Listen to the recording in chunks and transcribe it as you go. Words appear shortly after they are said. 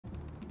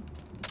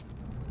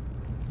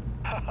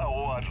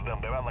Watch them,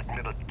 they run like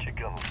little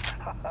chickens.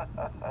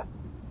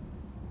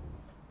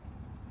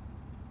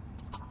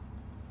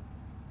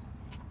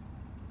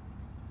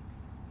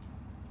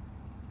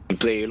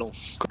 Play luôn.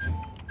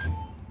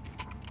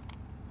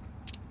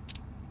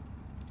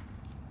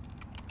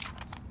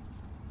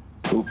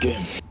 Ok.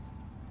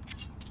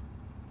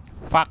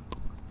 Fuck.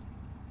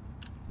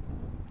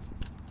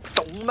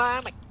 Tổng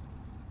má mày.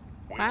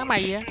 Má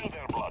mày á.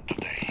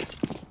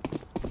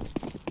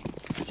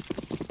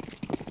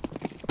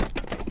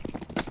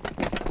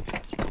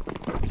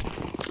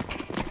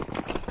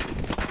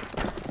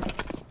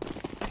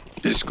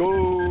 Let's go.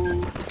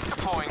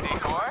 Deploying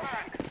decoy.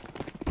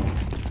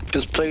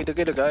 Just play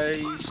together,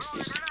 guys.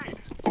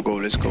 Go,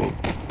 let's go.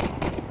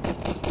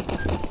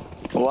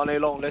 One A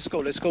long, let's go,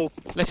 let's go.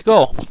 Let's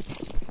go.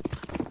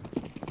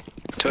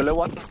 Turn left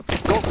one.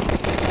 Go.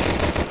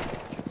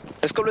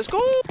 Let's go, let's go.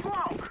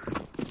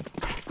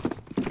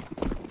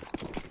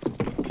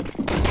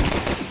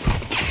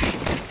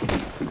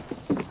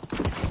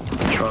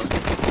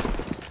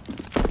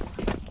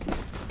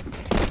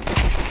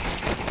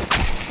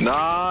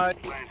 Nice.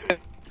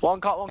 One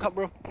cut,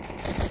 bro.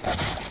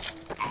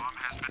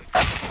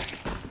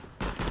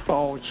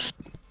 Oh,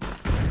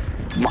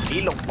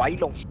 vãi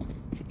lùng.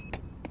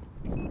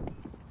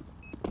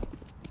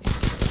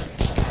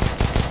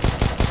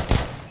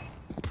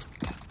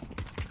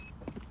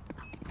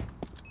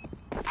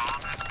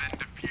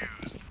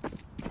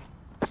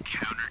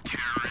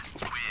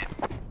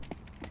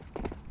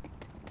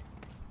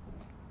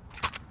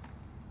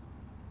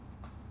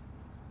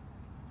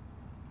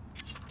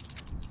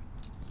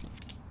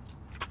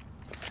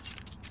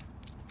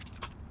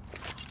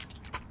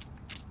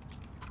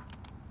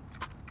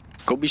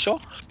 Go be sure.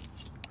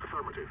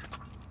 Affirmative.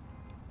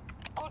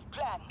 Good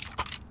plan.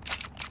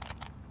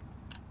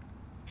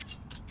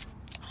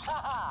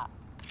 Haha.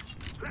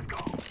 Let's go.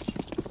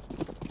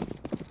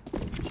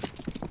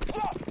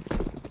 Yes.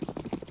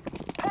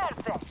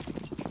 Perfect.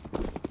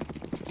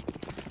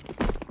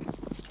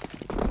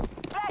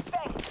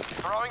 Flashbang.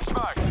 Throwing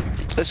smoke.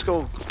 Let's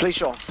go. Play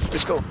sure.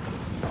 Let's go.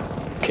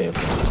 Okay.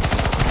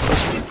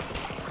 Let's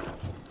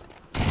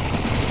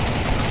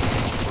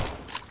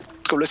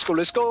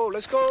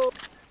go.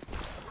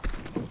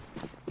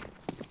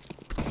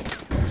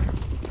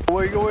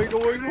 Go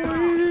away.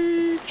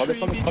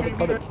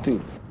 Hold it. Two.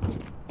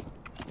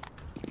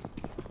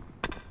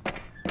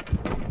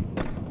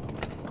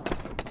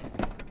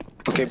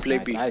 Okay, Nice, play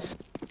nice, B. Nice.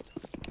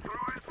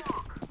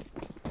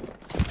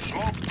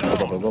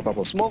 Go, Go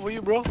bubble. Small for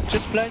you, bro.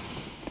 Just play.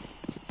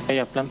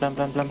 Yeah, plan.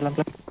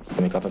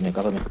 Cover me.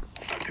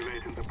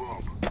 Activating the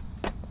bomb.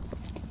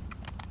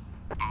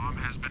 Bomb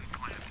has been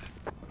planted.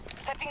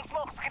 Setting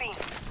smoke screen.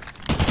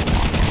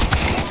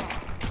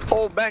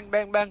 Oh, bang.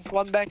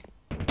 One bang.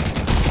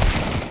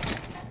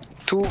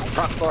 Two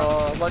truck.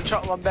 One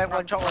shot, one bang.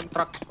 One shot, one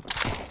truck.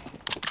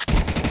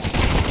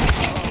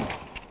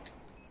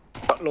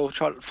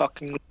 Shot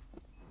fucking low.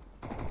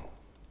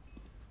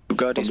 You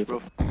got this,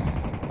 bro.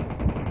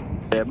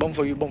 Yeah, bomb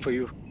for you.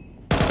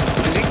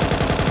 Physique.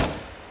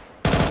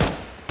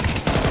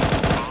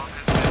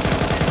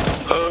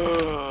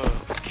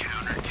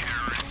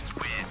 Counter-terrorists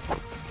win.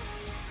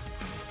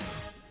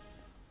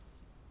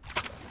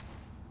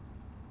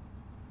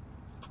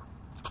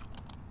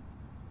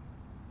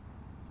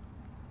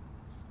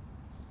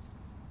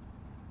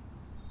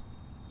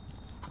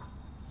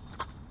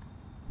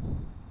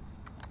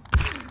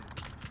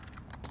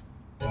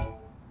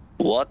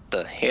 What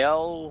the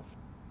hell?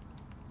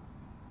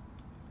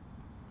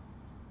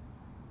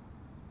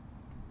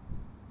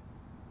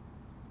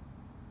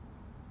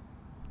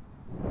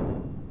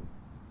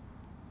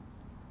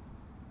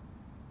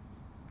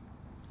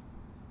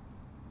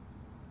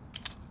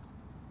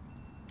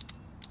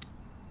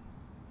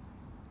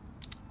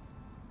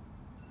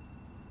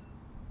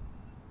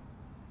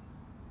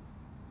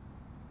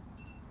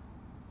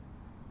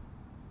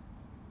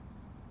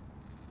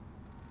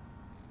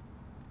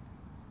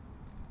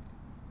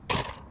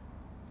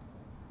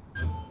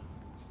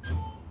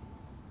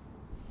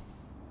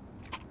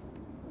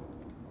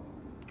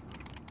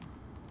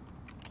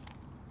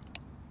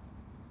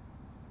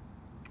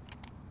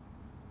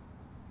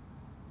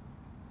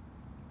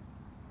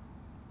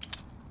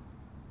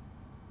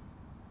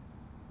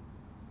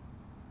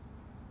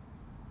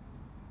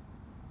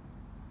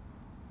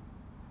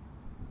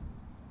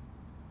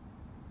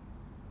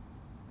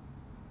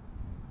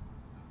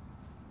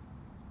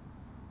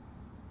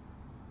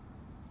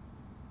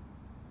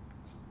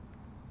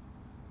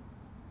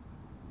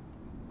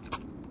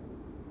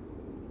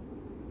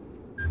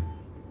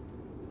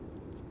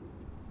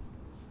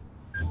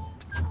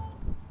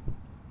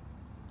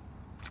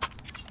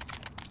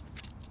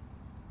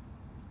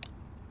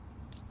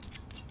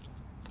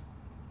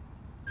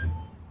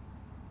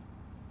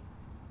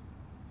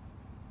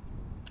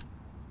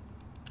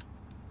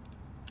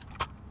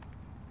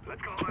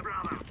 Let's go, my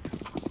brother.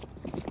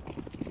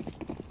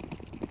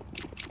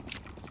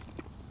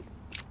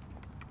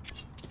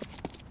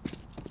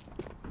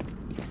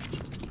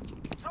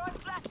 Throwing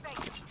flashbang.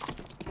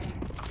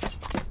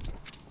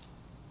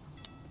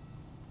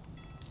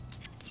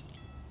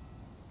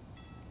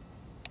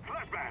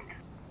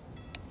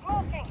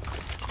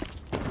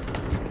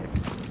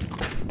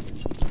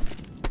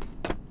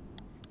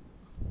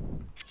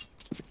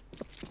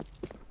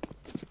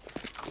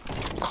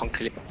 Can't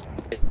clear.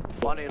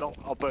 One A long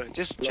upper.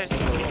 Just chase it.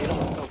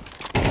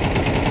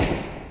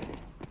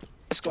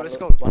 Go. Let's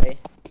go. 1A.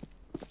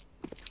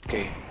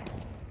 Okay.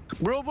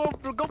 Bro,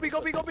 go B.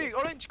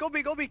 Orange, go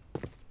B.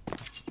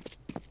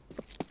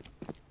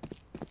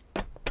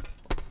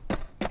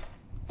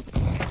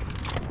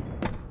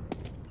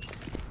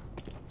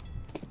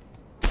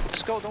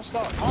 Let's go, don't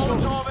stop. Let's go.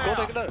 Go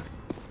take it out.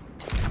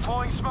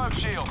 Deploying smoke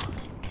shield.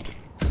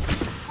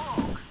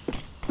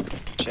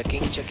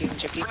 Checking.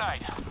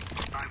 Grenade.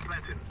 I'm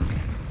planted.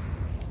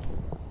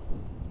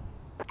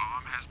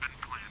 Bomb has been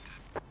planted.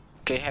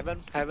 Okay,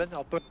 heaven,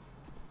 upper.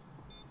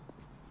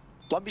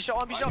 One B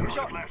shot,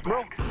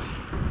 bro.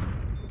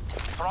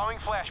 Throwing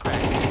flashbang.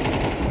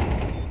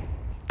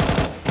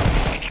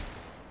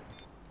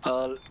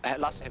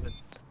 Last heaven.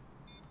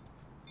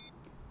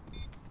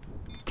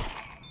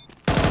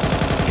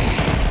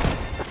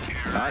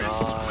 Nice.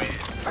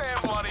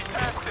 Damn bloody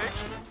tactics.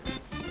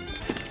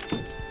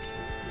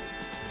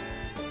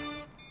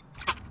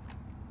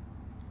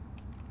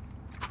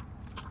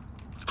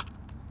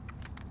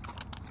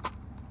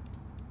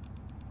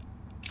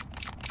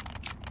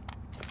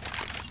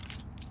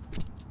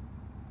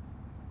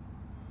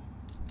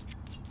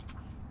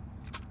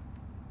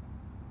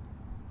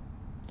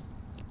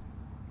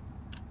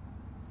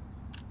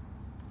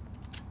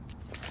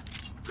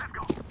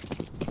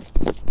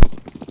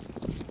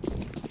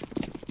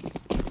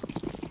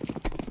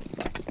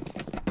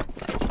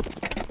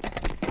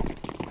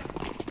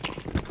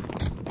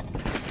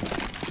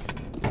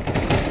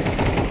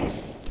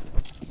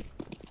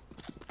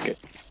 Okay.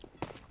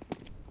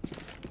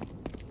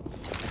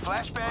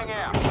 Flashbang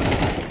out.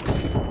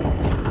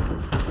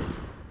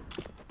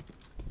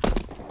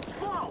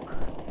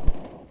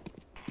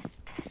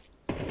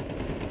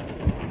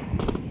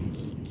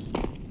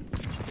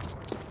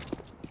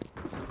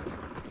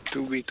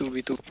 Two B.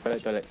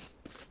 Toilet.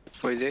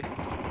 Where is it?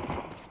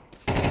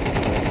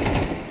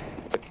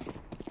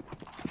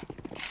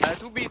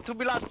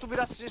 2B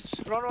last,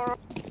 just run.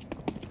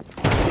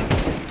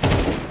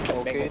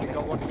 Okay, they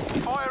got one.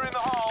 Fire in the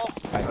hole.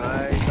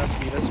 Nice, that's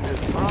me.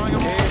 Throwing a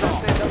Okay, Molotov.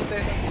 that's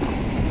there.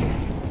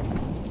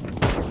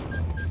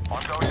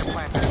 I'm going to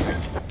plant that thing.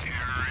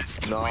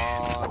 Terrorists. No.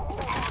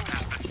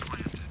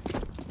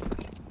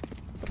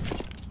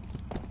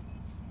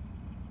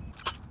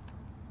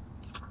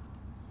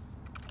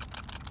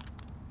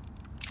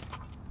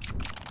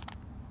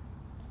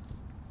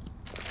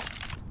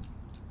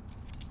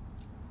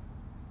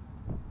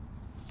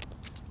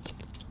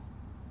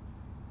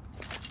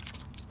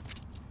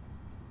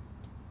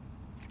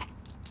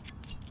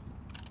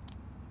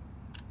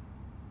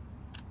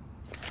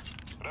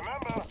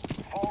 Remember,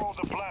 follow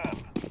the plan.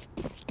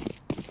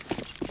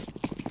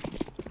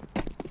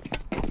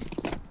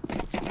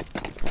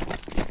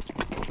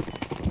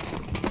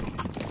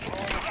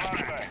 Throwing a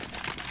flashbang.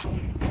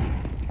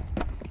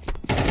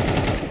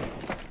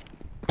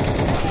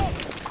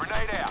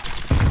 Grenade out.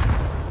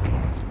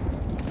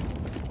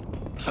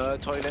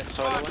 Toilet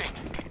one. Smoking.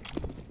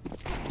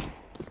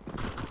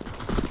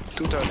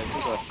 Two toilet.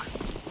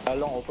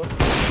 Long open.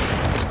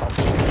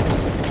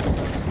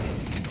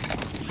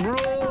 Bro!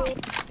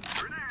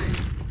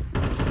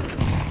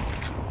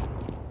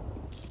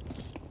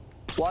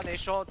 One A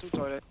short, two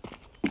toilet.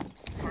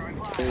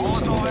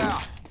 Molotov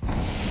out.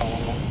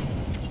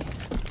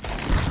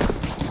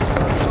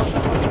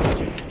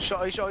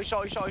 Shot.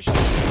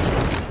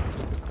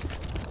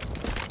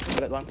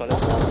 Toilet. One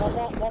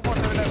more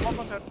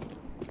toilet.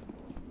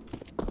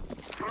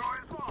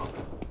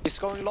 He's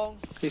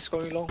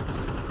going long.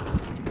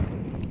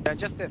 Yeah,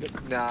 just there.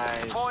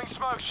 Nice. Deploying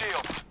smoke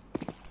shield.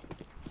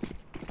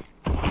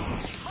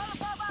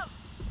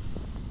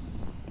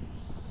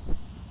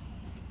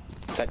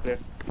 Side clear.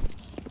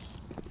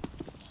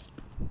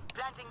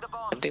 Planting the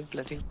bomb.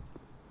 Planting.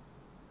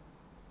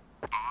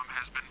 Bomb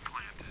has been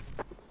planted.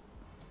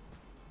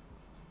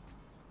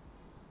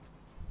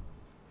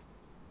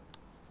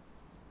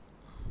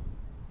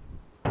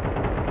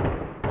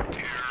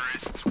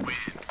 Terrorists win.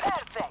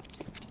 Perfect.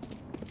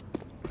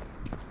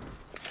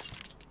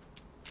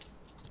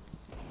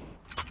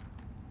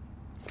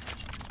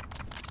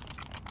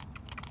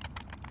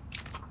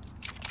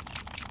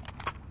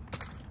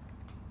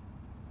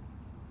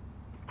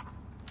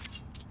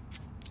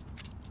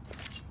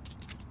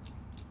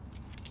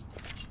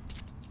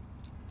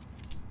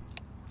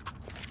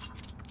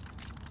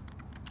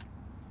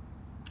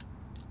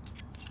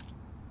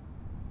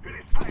 It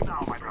is time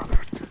now, my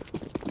brothers.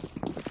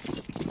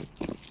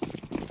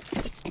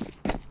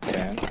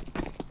 10.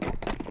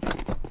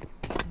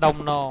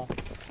 Don't know.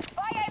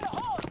 Fire in the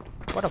hole.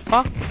 What the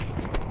fuck?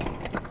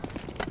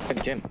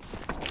 Good game.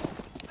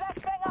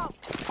 Flashbang out.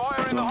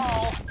 Fire in the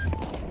hole.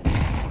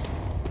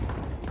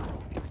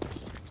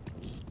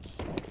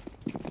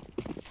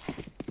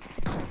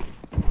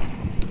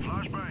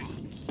 Flashbang.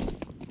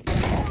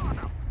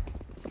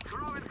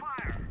 Throwing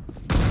fire.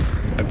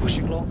 I'm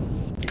pushing long.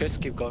 You guys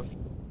keep going.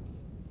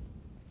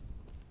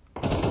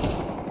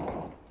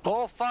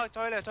 Oh fuck,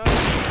 toilet. Long.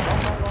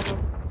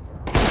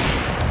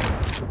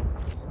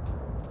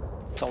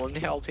 Someone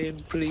help him,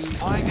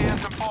 please. Laying down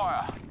some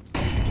fire.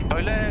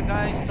 Toilet,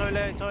 guys,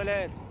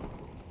 toilet.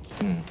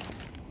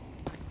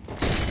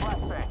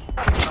 Flashbang.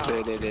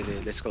 There.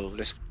 Let's go.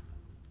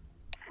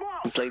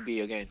 Play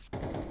B again.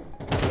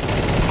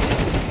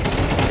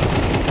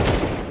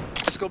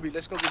 Let's go B.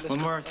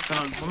 One more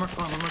con.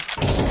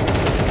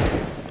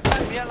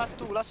 Yeah, last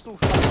two. Nice.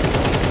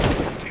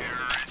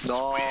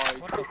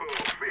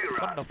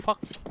 What the fuck?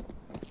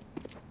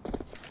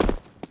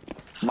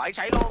 Mãi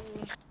cháy luôn.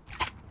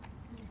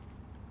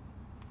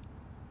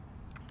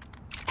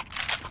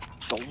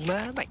 Cũng má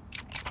mày.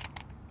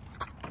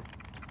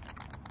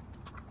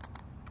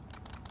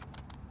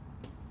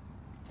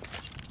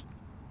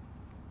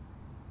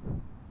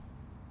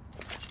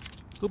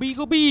 Go B.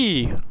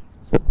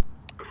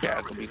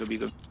 Yeah, go B.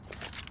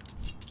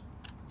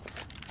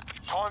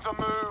 Time to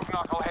move,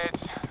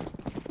 knuckleheads.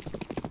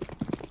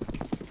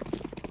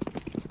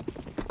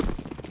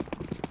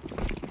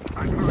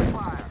 I'm throwing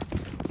fire.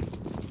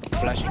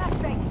 Flashing.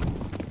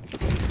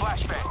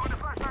 Flashbang.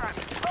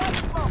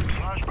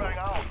 Flashbang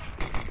out.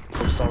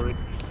 I'm sorry.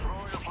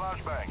 Throw your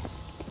flashbang.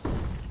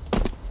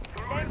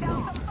 Stand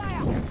down some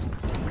fire.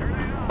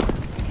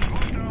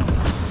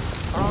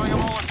 Throwing a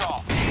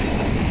Molotov.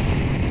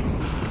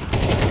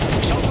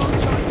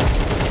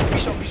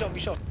 Be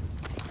shot.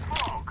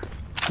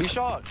 Be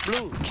shot.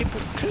 Blue. Keep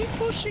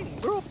pushing,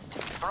 bro.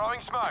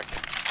 Throwing smoke.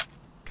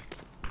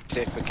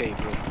 Safe okay,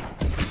 bro.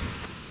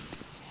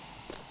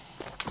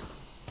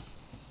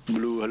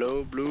 Blue,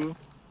 hello, blue.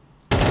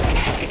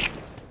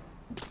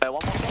 One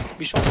more shot.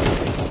 Be shot.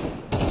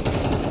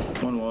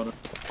 One water.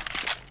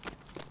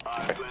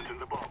 I'm planting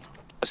the bomb.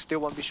 Still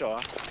one be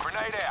shot.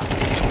 Grenade out.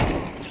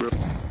 Bro.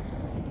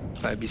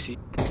 IBC.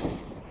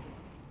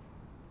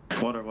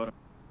 Water.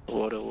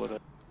 Water.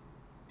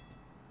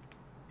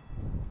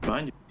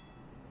 Behind you.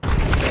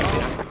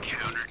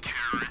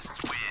 Counter-terrorists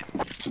win.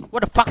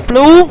 What the fuck,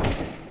 Blue?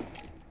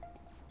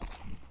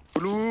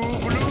 Blue.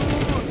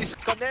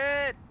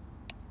 Disconnect.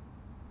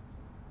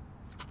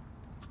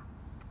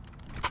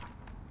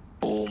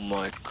 Oh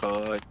my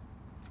god.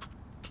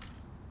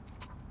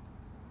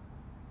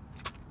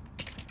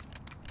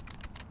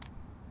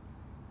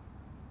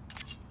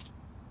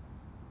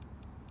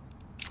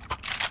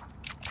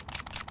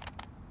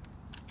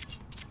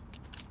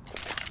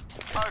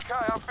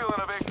 Okay, I'm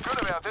feeling a bit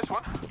good about this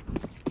one.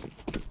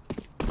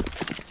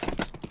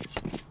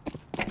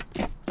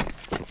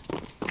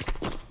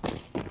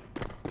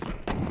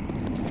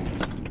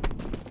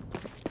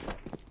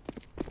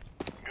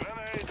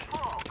 Grenade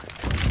smoke.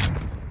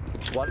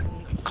 One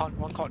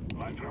con.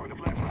 I'm throwing the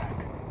flashbang.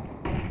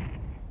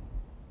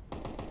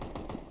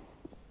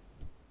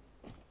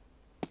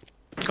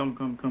 Come.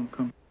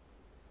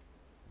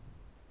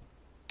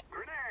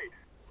 Grenade.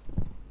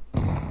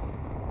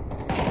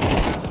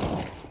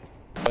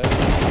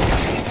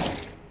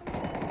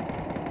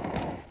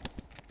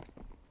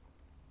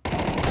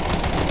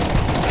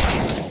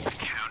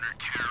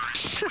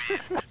 Counter-terrorists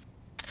win.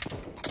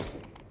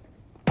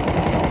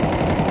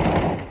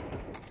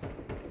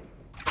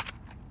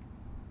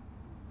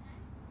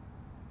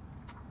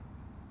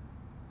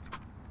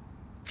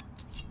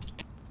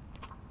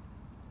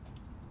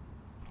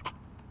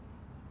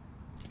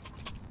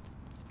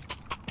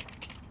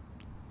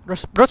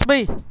 Rush B.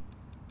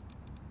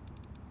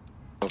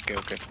 Okay.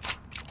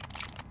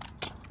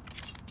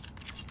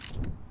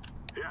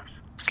 Yes.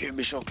 Okay,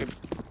 be shot. Yes.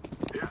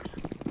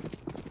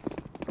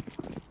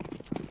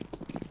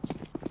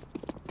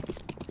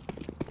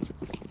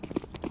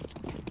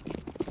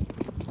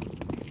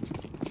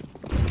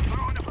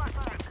 Throwing the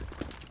flashbang.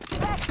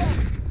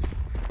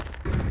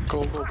 Go.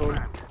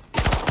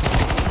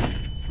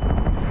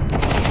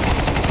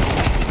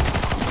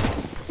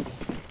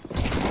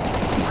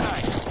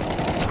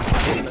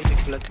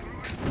 Let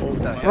hold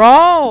that.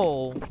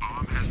 Bro! Bomb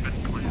has been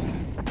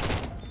planted.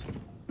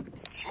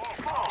 Smoke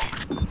bomb.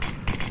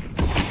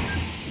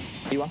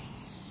 B1.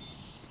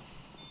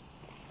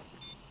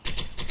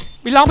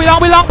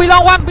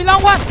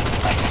 Belong one.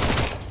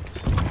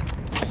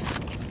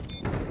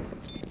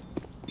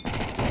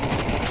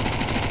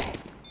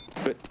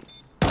 Good.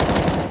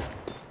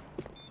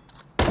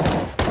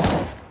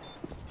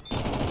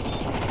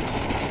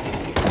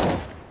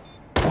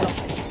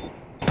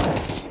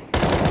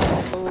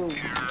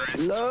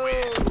 Low.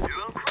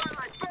 You'll cry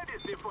like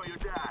babies before you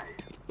die.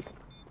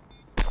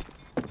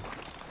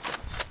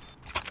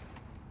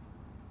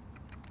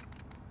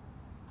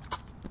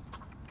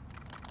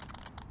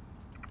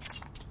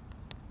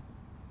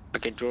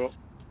 Okay, draw.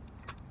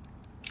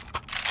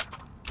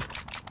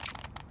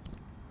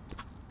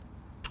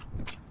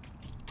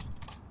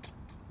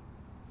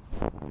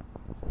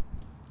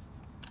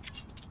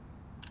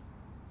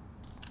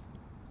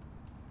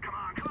 Come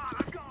on,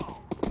 let's go.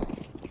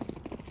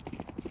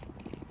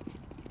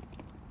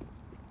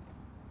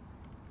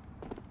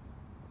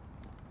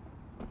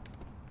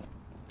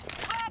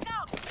 Frag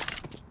out.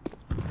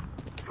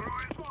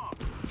 Throwing bomb.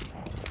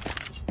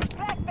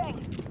 Flashbang.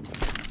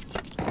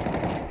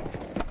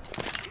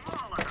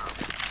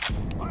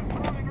 I'm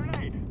throwing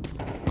grenade.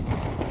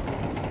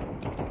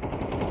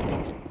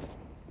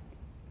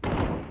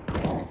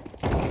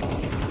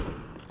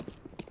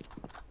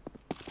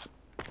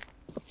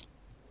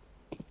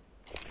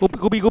 Go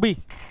B. Go B.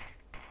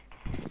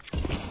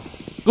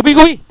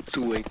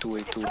 2A,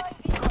 2A, 2.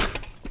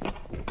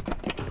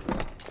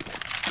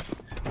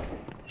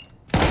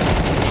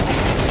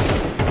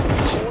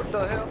 What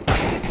the hell?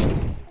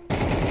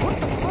 What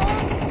the fuck?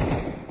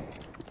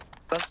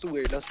 That's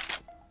 2A, that's...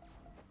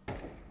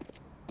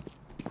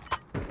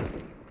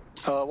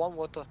 one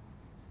water.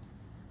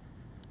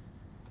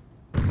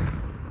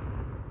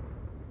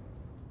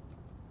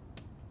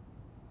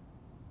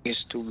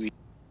 It's 2B.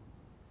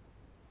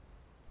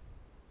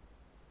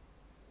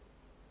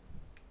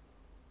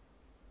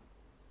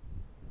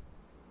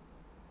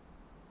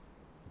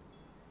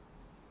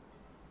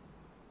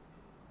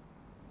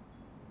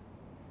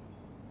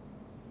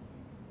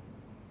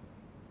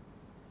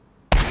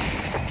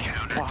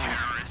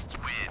 Counter-terrorists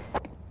win.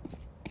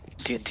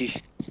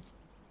 TNT.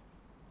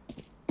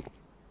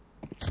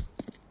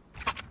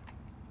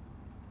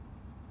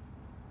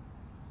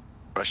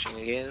 Rushing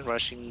again,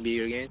 rushing B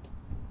again.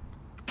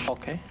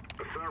 Okay.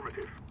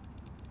 Affirmative.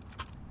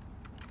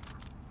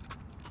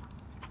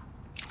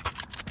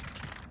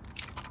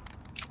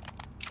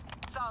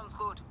 Sounds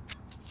good.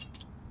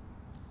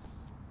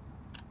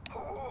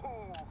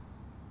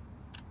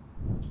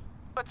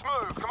 Let's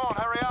move. Come on,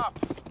 hurry up.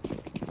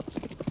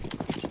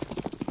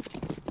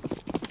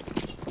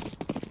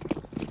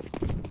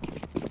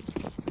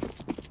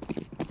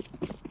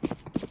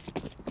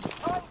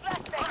 Throwing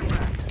flashbang.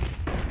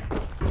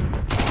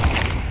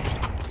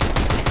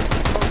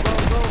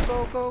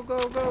 Go.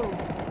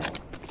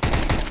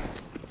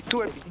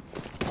 2A.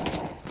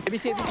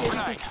 ABC.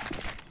 Grenade.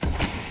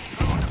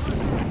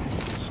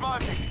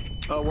 Smoking.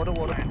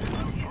 Water.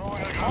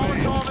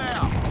 Molotov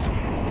out.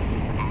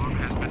 Bomb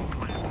has been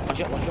planted.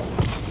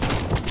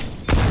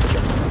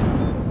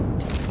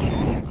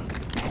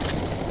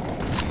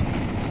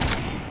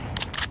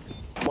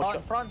 One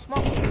shot. Front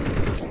smoke.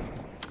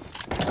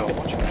 Oh,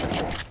 watch out.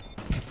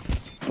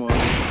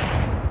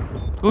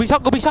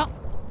 What? Go B shot.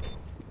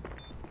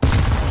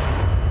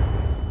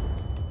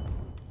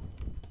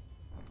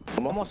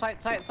 One more side.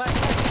 Take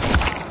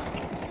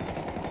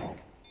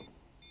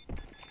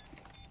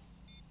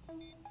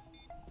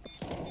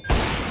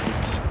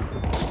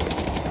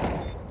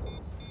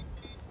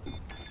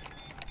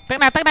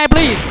này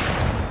please.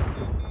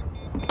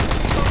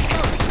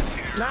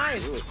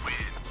 Nice.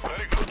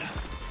 Very good.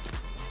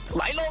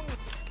 Lại luôn.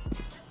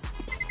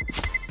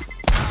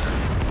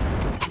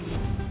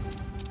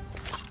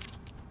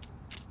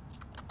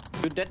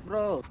 You dead,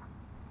 bro.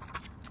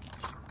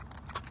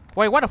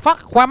 Wait, what the fuck?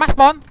 Khoa mắt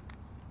spawn.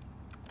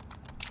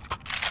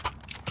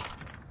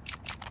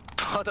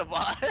 What the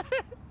fuck?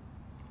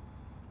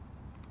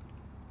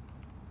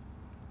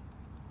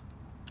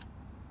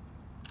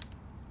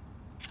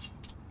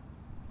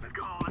 Let's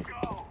go.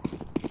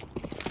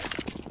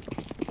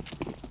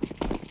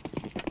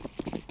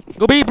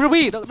 Go B,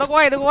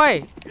 đừng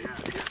quay. Yes.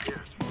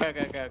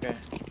 Okay.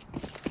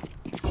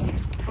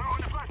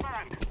 Throwing the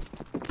flashbang.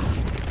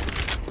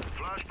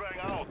 Flashbang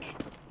out.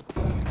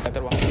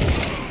 Better one.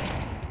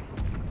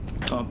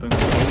 Topping.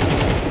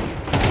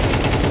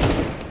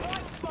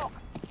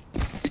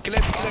 Kill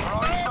him.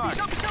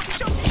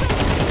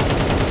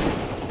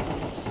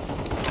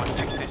 Let's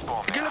take this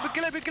bomb out.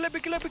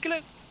 Kill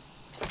him.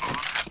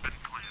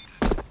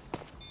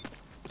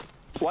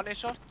 One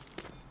headshot.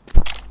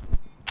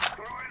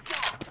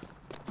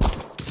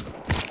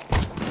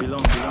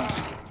 Belong.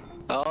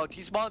 Oh,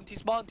 T-spawn.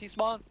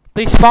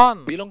 Please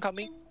spawn. Belong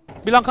coming.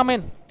 Belong come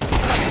in.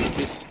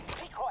 This.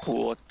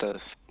 What the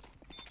f...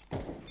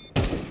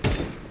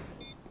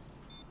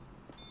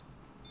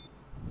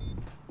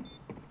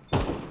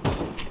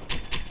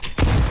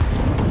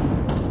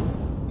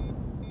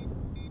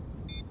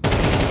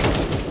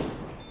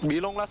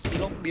 Belong last,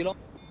 belong.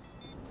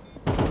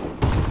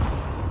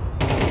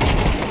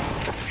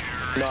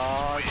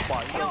 Nice,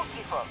 fine.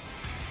 Beautiful.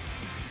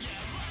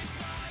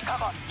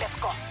 Come on, let's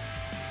go.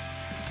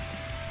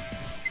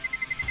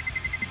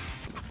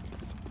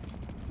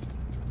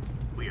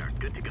 We are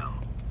good to go.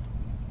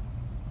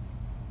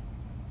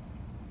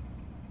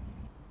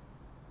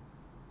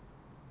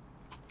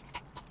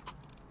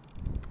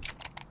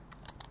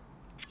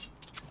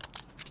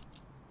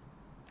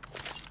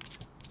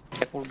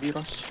 Careful,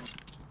 Biros.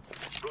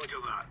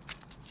 Roger that.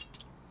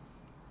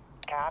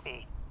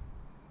 Copy.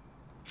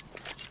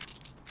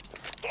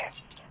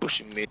 Yes.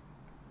 Pushing mid.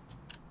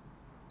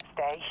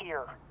 Stay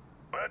here.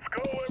 Let's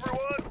go,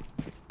 everyone.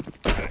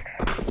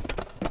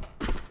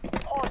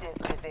 Hold this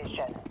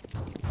position.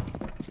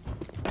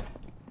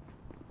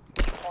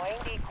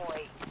 Deploying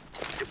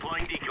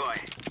decoy.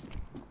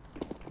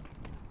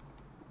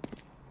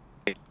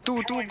 Two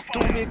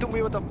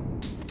me, what the f...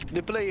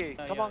 They play.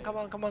 Come on.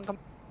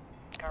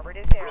 Cover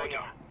this Roger.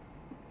 area.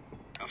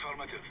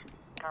 Affirmative.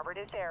 Cover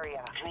this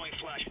area. Throwing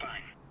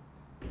flashbang.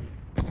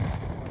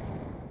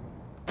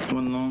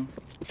 One long.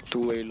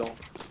 2A long.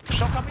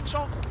 Shot coming.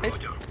 Hey.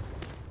 Roger.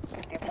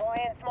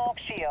 Deploying smoke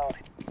shield.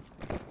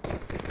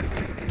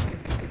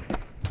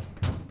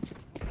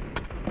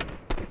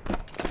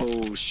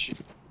 Oh shit.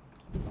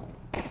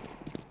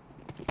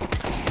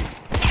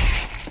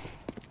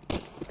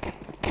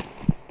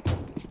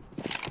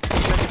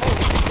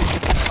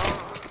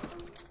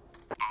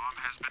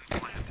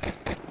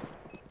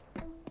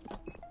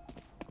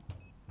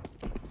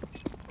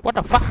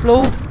 fuck,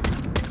 Blue?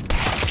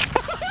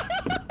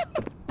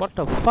 What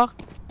the fuck?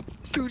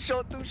 Two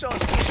shot.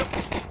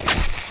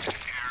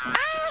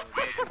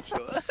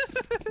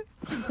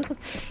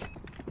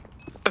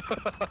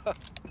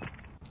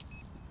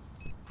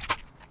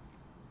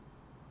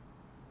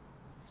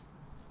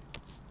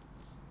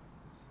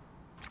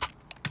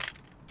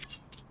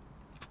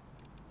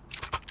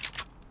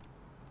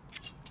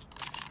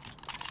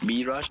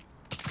 B rush.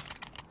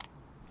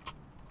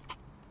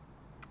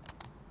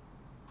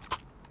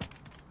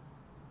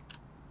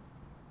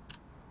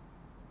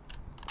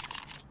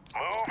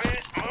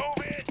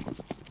 Move it.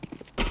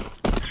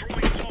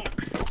 Throwing smoke.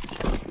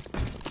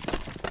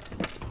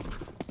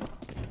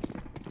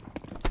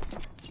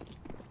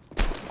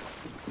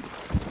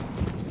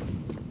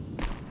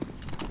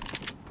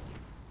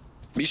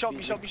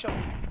 B shot.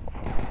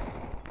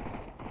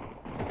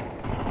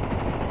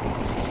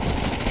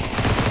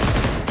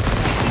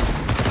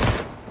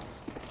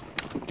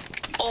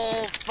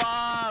 Oh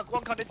fuck!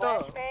 One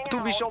connector.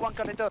 Two B shot, one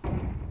connector.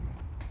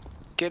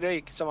 Get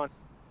ready, someone.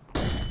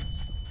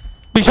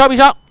 Be shot.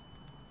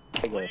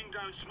 Laying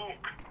down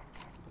smoke.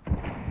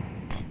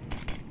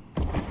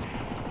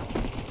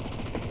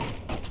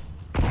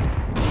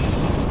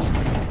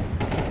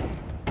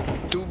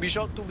 Two B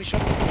shot.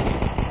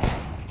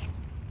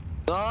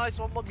 Nice,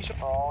 one more B shot.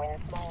 Throwing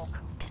smoke.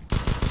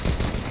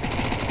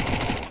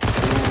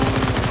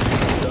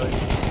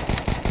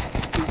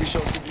 Two B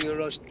shot, two B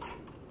rush.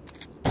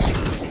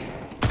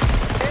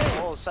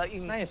 Oh, side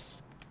in.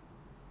 Nice.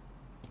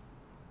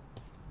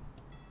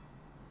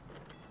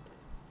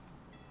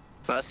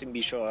 Last in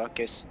B shot,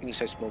 guess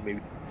inside smoke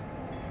maybe.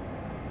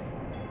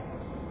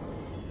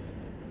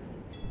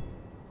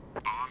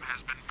 Bomb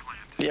has been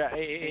planted. Yeah,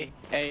 A.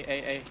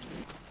 A.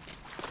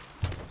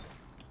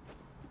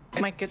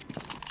 Make it.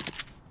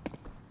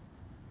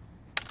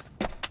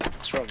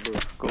 Strong, bro.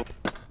 Go.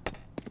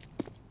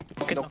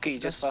 Okay,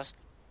 just fast.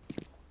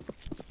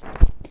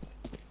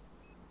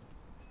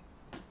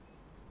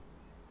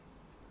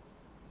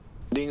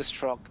 Doing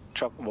truck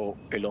wall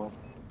along.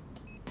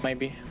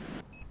 Maybe.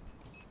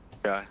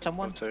 Yeah.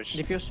 Someone search.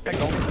 defuse back.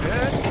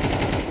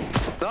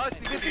 Nice,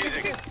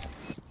 defuse.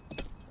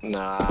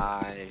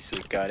 Nice,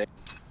 we got it.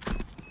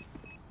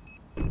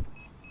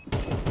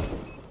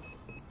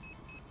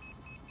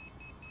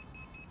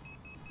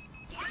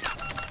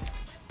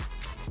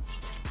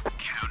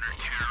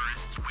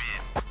 Counter-terrorists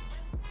win.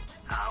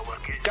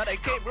 Got a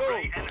K,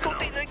 bro. Go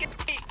take the K.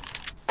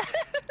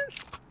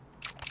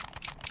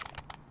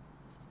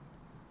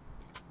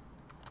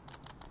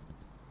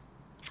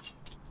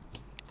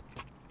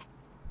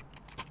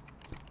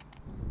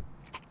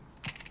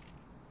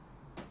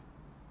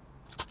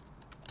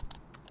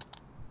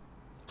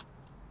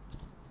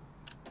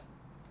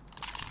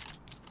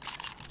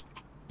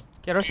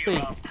 Get our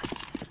speed.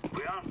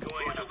 We aren't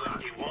going to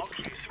let you walk.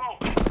 You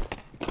smoke.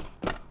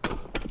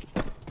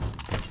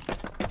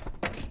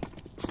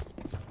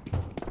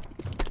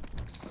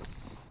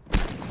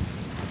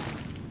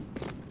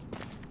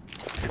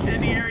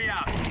 In the area.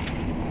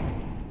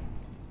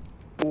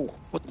 Oh,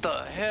 what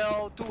the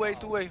hell? Two way.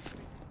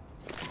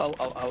 Ow.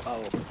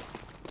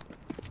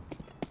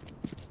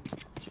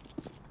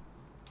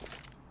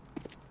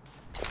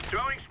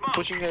 Throwing smoke.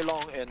 Pushing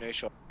along and a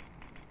shot.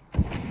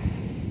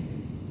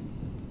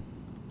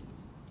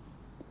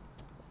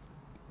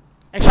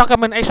 A shot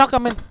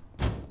coming.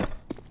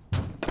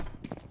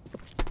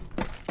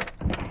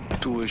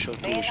 Two way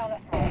shot. Laying down the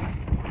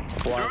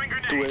smoke. One,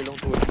 two way long,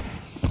 two way.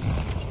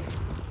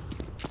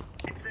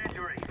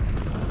 Incendiary.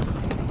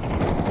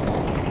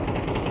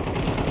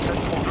 Set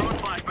one. Throwing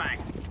flashbang.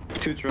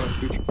 Two drone.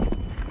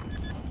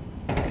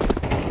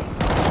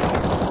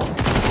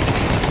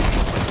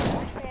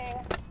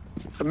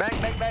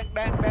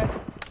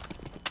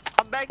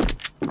 Bang.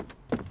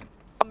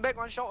 I'm back,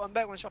 one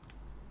shot.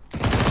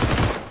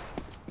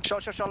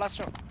 Shot, last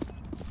shot.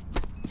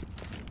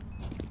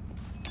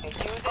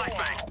 Defusing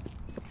Flashbang.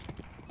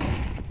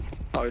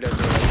 now. Oh, you don't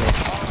do it.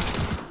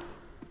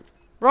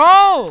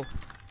 Roll!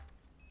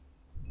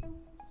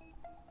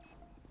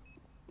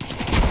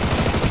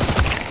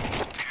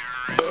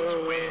 Terrorists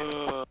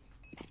win.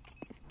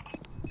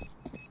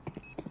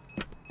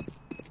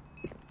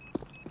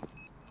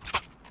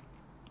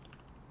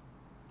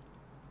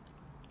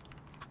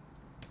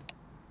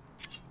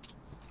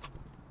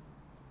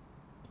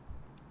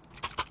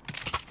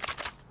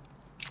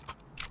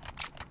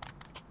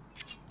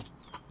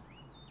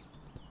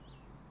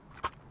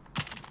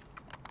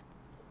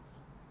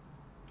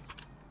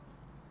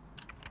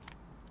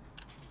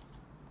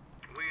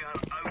 We are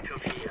out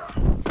of here.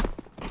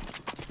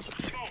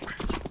 Smoke.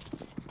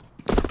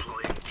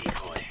 Deploying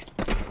decoy.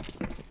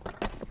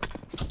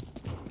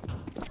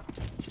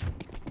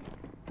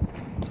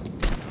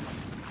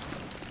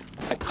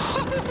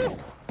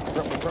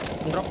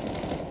 Drop.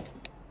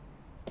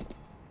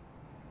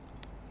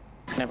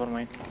 Never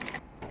mind.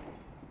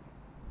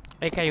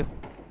 AKU.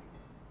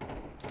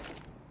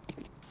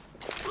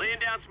 Laying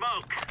down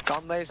smoke.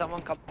 Come, mate,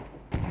 someone come.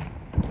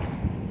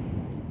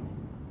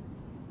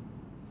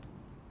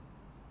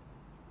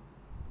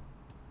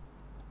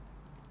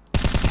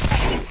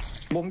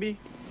 Bombi?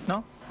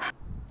 No?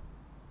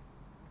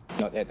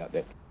 Not dead, not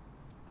dead.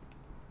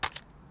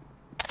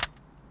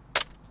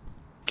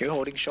 Can you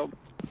holding shot?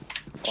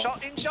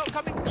 Shot in, shot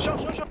coming, shot.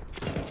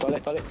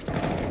 Toilet.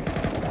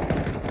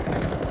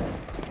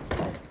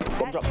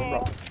 Bomb drop.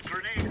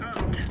 Grenade out.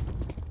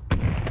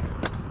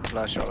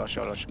 Last shot.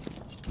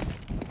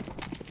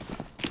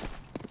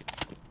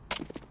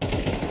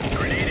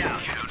 Grenade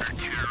out.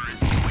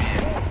 Counter-terrorist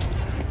win.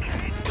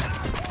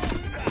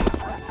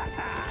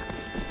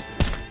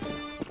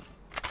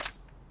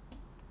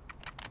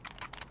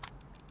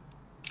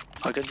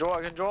 I can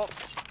draw.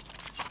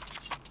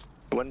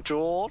 One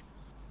draw.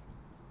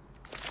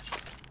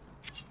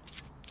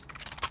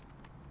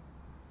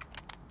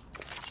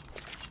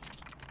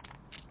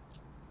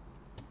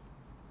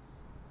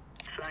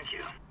 Thank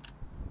you.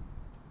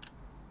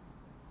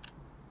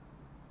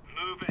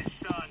 Move it,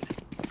 son.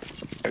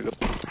 There you go.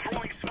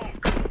 Throwing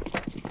smoke.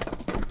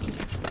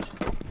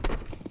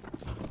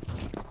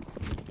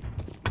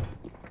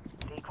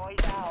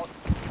 Decoys out.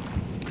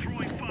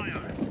 Throwing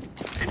fire.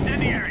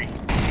 Incendiary.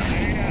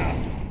 Grenade out.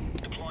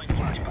 Deploying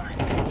flashbang.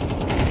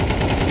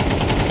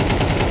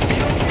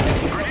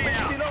 Grenade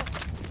out.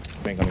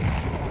 Coming.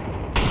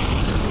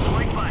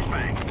 Deploying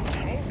flashbang.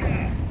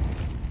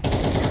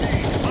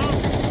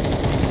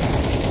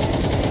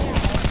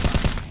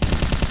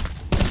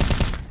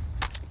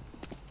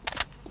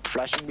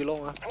 Flashing below.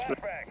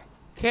 Flashbang.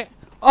 K.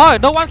 Oh,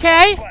 no one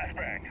K.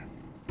 Flashbang.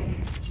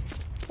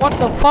 What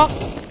the fuck?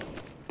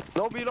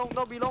 No belong.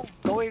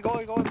 Go away. Go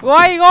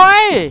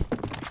away.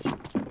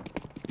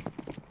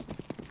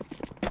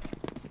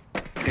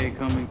 A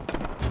coming.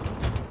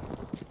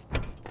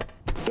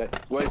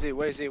 Where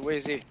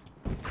is he?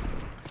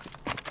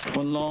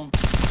 One long.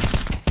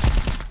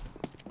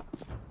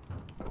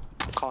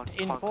 Con.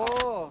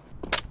 Info.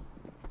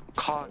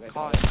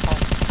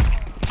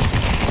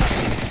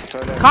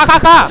 Toilet. Car.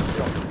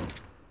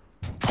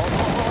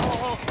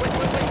 Oh, wait,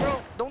 bro.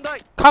 Don't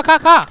die. Car.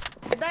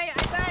 I die.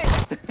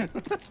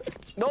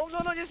 No,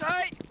 just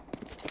hide.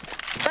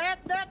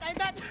 Dead, I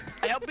dead.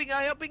 I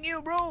helping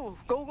you, bro.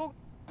 Go.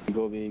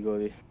 Go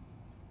B.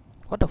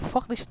 What the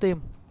fuck this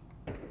team?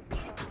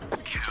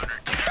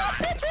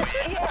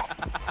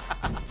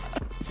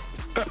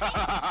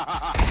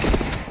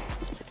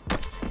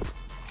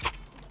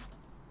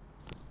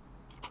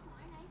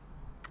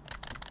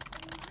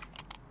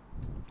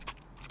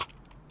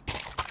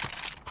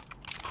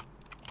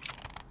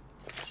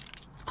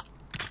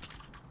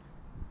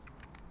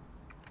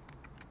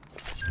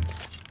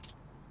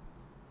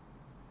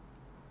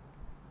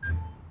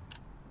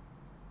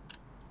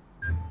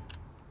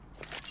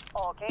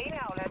 Okay,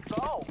 now let's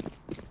go.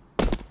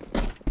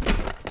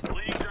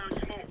 Laying down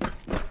smoke.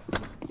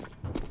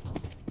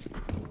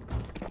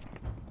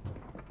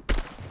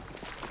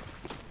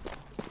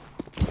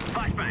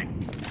 Flashbang.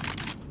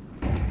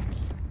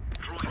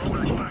 Throwing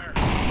flashfire.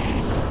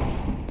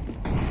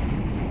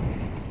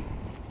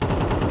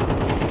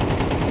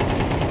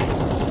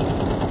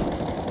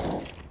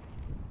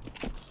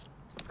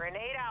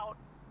 Grenade out.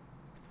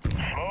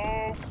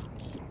 Smoke.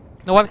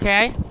 No one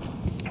K.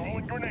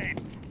 Throwing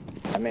grenade.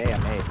 I'm A.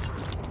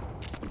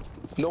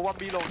 No one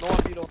below.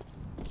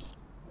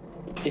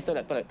 It's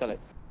toilet.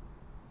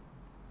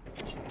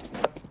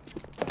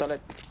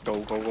 Go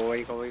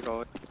away.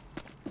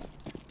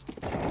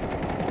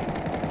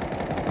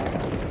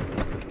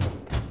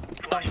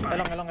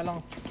 Flashbang.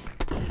 Along.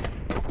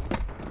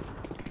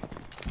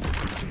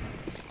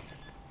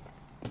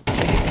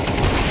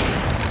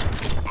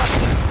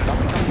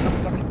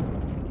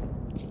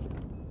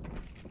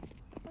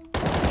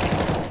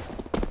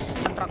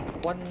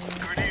 One.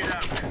 Grenade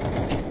out.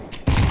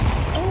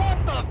 What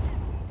the?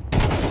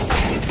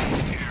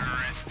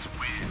 Terrorists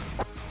win.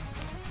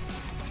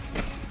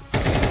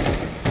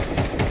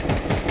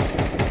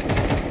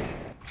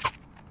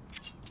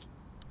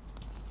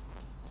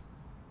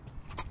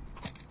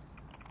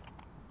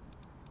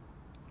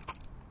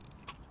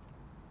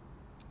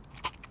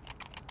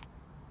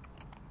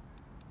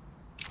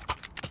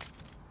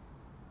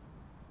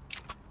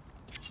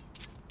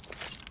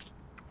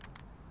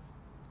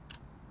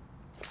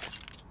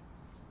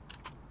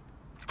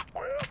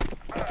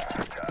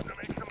 Time to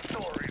make some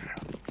stories.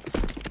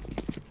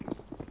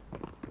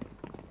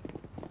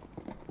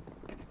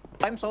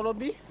 I'm solo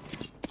B.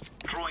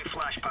 Throwing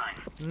flashbang.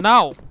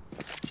 No.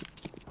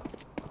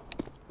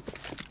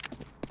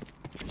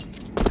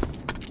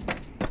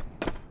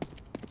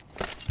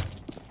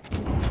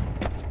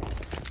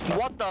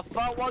 What the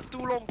fuck? One too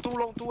long.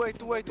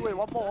 2A.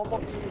 One more.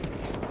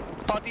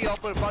 Party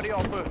upper.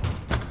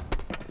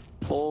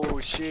 Oh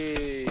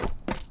shit.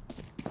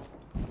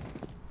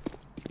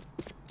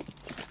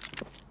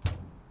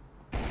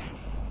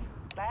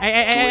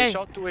 Hey.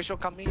 2A shot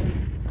coming.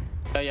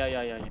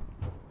 Yeah.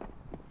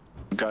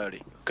 Got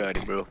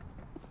it, bro.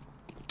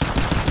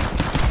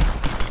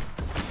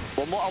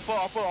 One more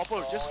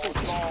upper. Just go.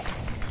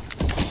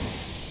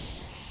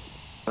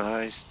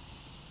 Nice.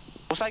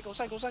 Go side.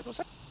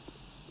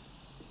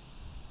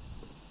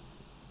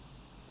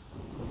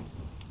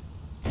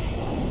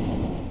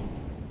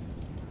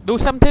 Do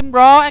something,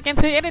 bro. I can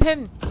see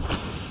anything.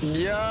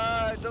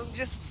 Yeah, don't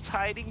just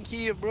hiding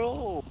here,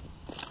 bro.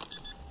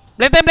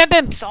 Let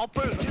them.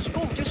 Stopper, just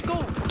go.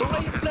 Don't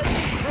let him play,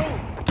 bro.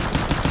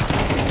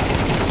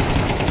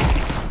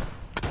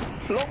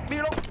 Long, be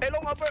long,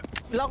 long upper.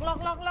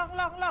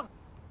 Long.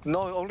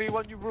 No, only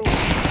one you, bro.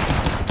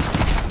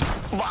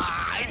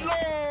 Vãi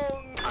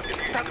luôn.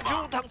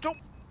 Thằng Trúc.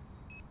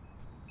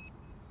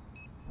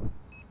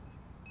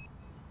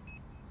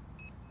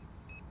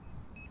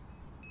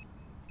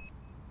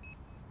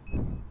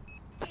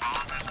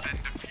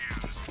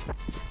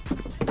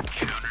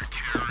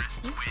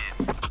 Counter-terrorists win.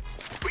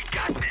 We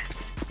got this.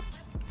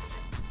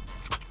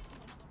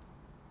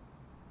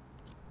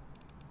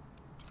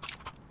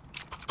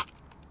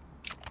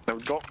 Now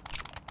drop.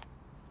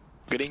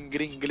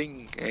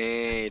 Gling.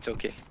 Hey, it's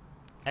okay.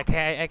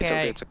 Okay. It's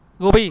okay.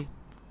 Go B.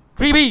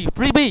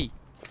 3B.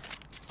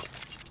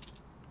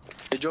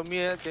 Can you join me?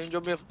 Can you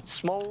join me?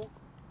 Small.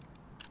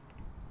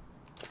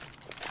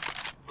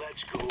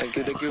 Let's go. Thank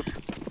you.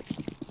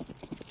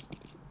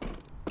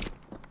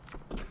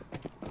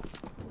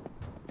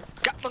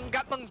 Gap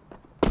băng.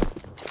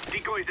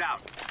 Decoys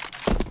out.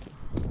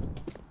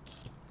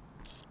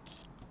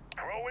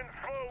 Throwing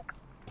smoke.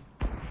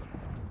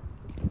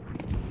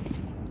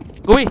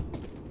 Go B.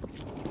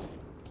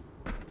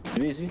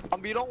 Easy.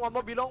 One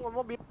more belong.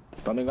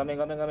 Coming.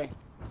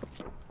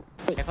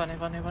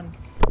 Heaven.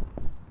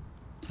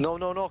 No,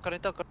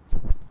 Kareta.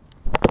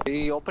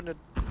 He open it.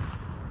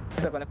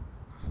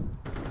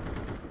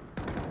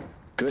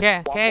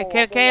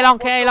 K long.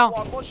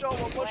 One more shot.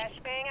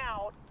 Flashbang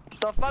out.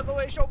 The fuck, go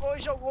away, show.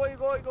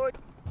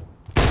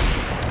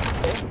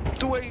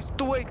 Two way.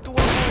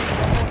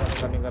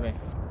 Coming.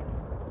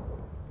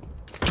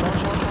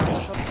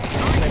 Shot.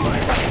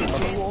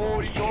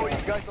 Going,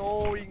 guys,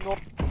 going.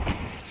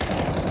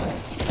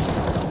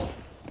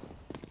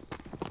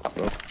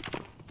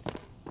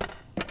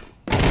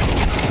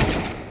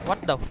 What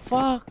the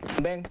fuck?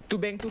 Bang. Two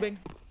bang.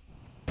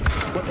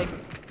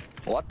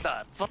 What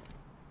the fuck?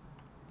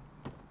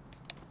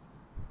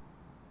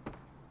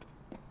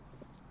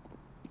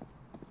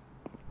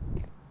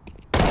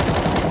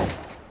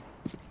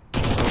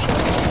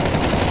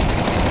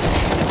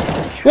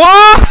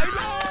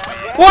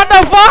 What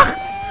the fuck?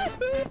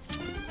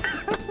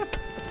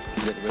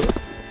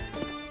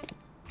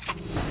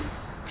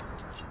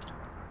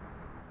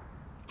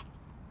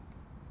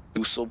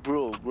 You so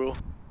bro.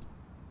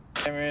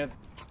 Damn it.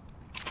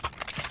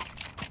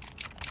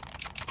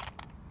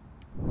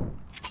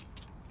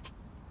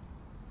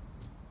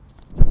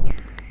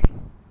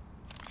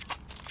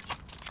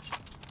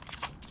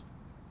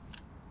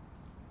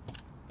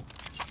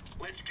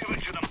 Let's give it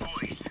to the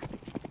boys.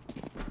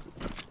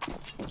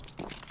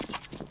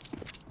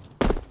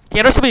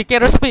 Get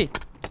recipe.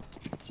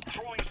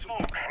 Throwing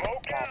smoke.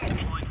 Smoke out.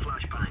 Deploying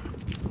flashbang.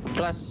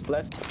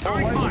 Flash. Oh,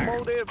 why is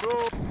small there, bro?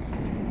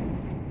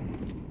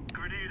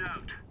 Grenade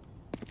out.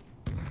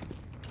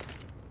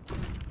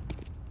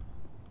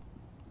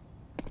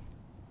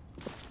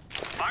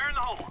 Fire in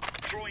the hole.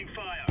 Throwing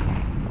fire.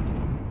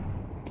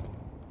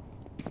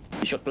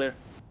 Shot player.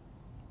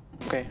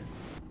 Okay.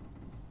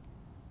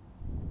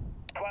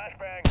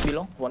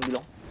 Flashbang. One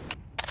belong.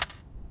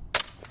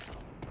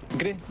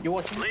 Green, you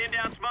watching? Laying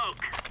down smoke.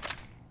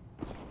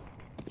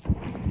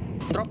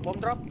 Bomb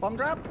drop.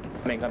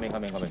 Coming.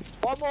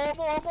 One more,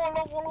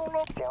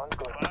 long.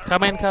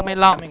 Come in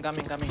long.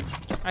 Coming.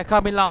 I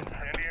come in long.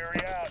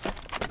 Incendiary out.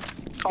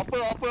 Upper.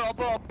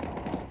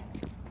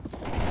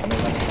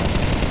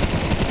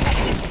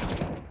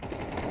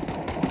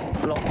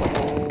 Long.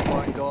 Oh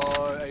my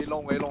god, a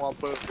long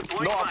upper.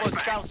 No upper,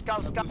 scout.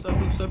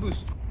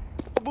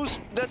 Boost,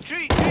 the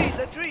tree.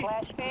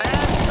 Flashbang.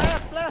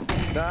 Flash.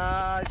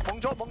 Nice, bong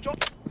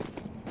chop.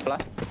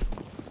 Flash.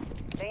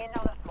 Laying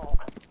down the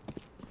smoke.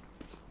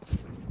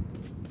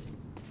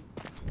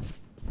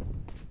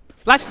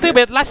 Last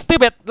stupid.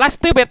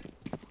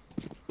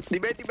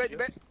 Debate.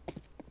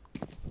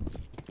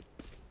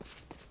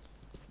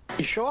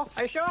 You sure?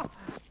 Are you sure?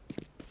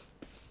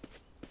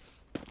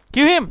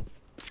 Kill him.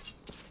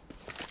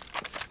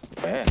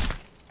 Yeah.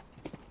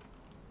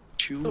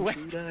 Shoot.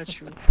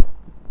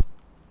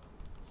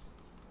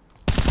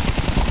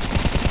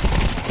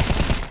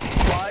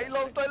 Vãi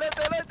luôn, tôi lên.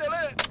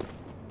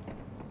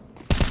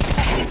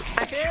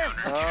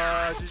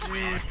 Ah,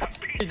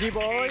 GG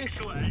boys.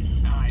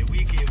 Aye, we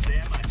give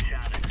them a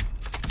challenge.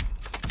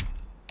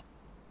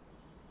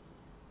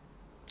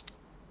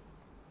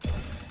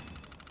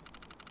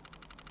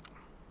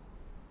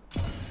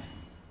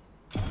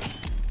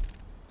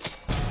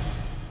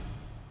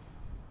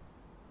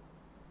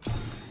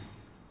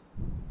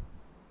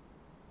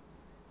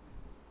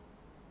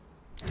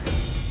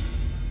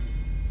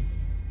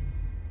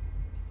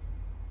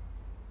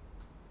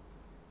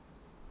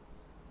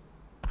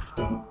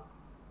 Thank you.